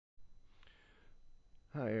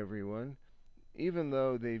Hi, everyone. Even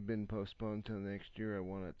though they've been postponed till next year, I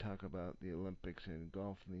want to talk about the Olympics and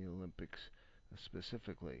golf and the Olympics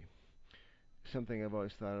specifically. Something I've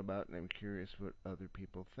always thought about, and I'm curious what other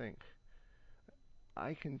people think.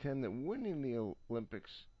 I contend that winning the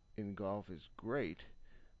Olympics in golf is great,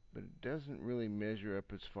 but it doesn't really measure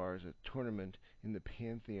up as far as a tournament in the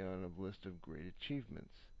pantheon of list of great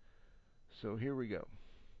achievements. So here we go.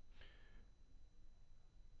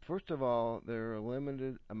 First of all, there are a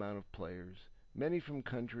limited amount of players, many from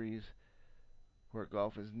countries where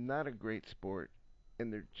golf is not a great sport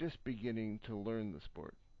and they're just beginning to learn the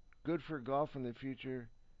sport. Good for golf in the future,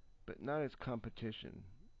 but not as competition.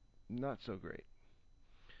 Not so great.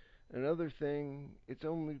 Another thing, it's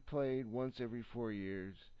only played once every 4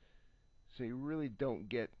 years, so you really don't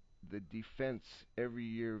get the defense every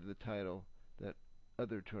year of the title that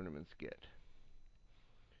other tournaments get.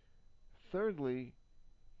 Thirdly,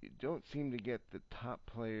 you don't seem to get the top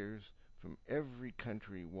players from every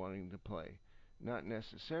country wanting to play. Not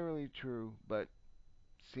necessarily true, but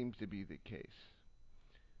seems to be the case.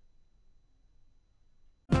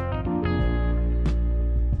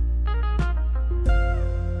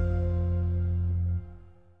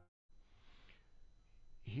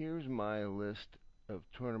 Here's my list of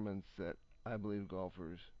tournaments that I believe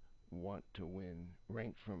golfers want to win,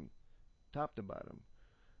 ranked from top to bottom.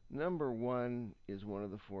 Number one is one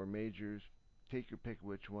of the four majors. Take your pick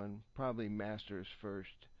which one. Probably Masters first,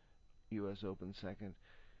 U.S. Open second.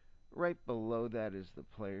 Right below that is the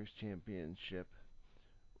Players Championship.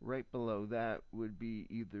 Right below that would be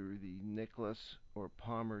either the Nicklaus or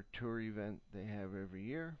Palmer Tour event they have every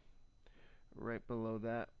year. Right below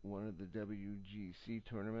that, one of the WGC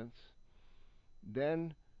tournaments.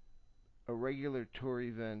 Then a regular tour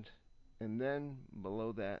event, and then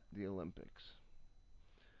below that, the Olympics.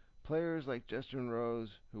 Players like Justin Rose,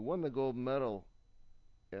 who won the gold medal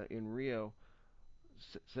in Rio,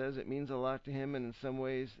 says it means a lot to him, and in some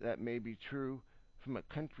ways that may be true from a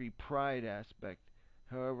country pride aspect.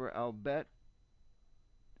 However, I'll bet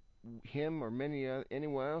him or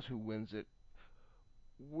anyone else who wins it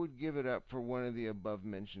would give it up for one of the above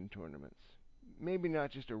mentioned tournaments. Maybe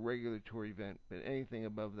not just a regular tour event, but anything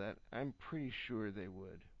above that, I'm pretty sure they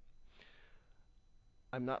would.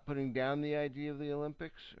 I'm not putting down the idea of the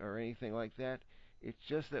Olympics or anything like that. It's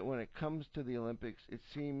just that when it comes to the Olympics, it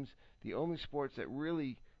seems the only sports that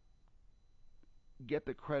really get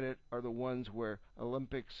the credit are the ones where the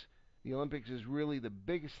Olympics is really the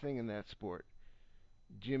biggest thing in that sport.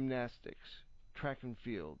 Gymnastics, track and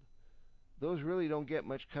field. Those really don't get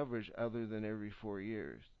much coverage other than every 4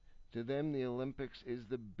 years. To them, the Olympics is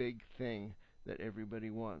the big thing that everybody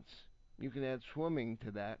wants. You can add swimming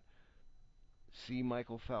to that. See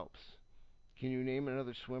Michael Phelps. Can you name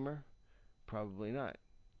another swimmer? Probably not.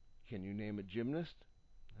 Can you name a gymnast?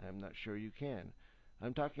 I'm not sure you can.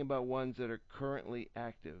 I'm talking about ones that are currently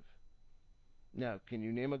active. Now, can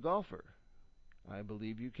you name a golfer? I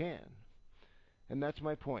believe you can. And that's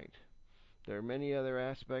my point. There are many other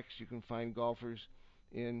aspects you can find golfers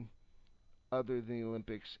in other than the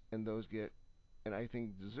Olympics, and those get, and I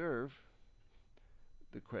think deserve,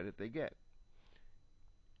 the credit they get.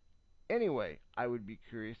 Anyway, I would be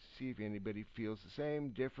curious to see if anybody feels the same,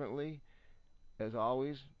 differently. As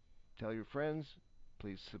always, tell your friends.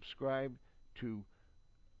 Please subscribe to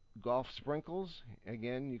Golf Sprinkles.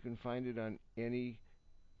 Again, you can find it on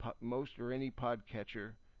most or any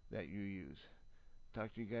podcatcher that you use.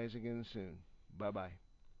 Talk to you guys again soon. Bye bye.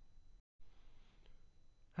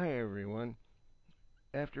 Hi everyone.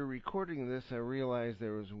 After recording this, I realized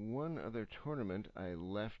there was one other tournament I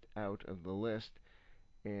left out of the list,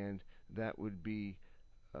 and that would be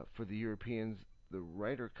for the Europeans the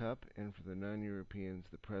Ryder Cup, and for the non-Europeans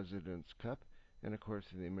the President's Cup, and of course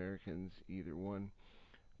for the Americans either one.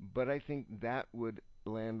 But I think that would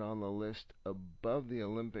land on the list above the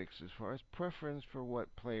Olympics as far as preference for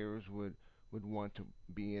what players would want to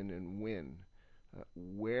be in and win.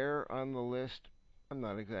 Where on the list, I'm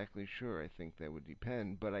not exactly sure. I think that would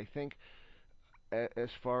depend. But I think as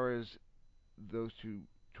far as those two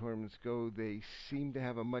tournaments go, they seem to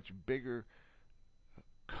have a much bigger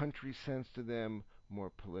country sense to them, more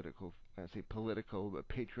political, I say political, but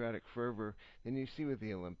patriotic fervor than you see with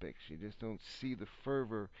the Olympics. You just don't see the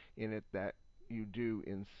fervor in it that you do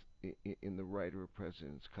in the Ryder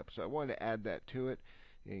President's Cup. So I wanted to add that to it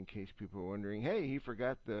in case people are wondering, hey, he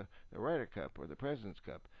forgot the Ryder Cup or the President's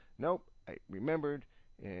Cup. Nope, I remembered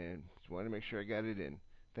and just wanted to make sure I got it in.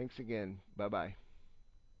 Thanks again. Bye-bye.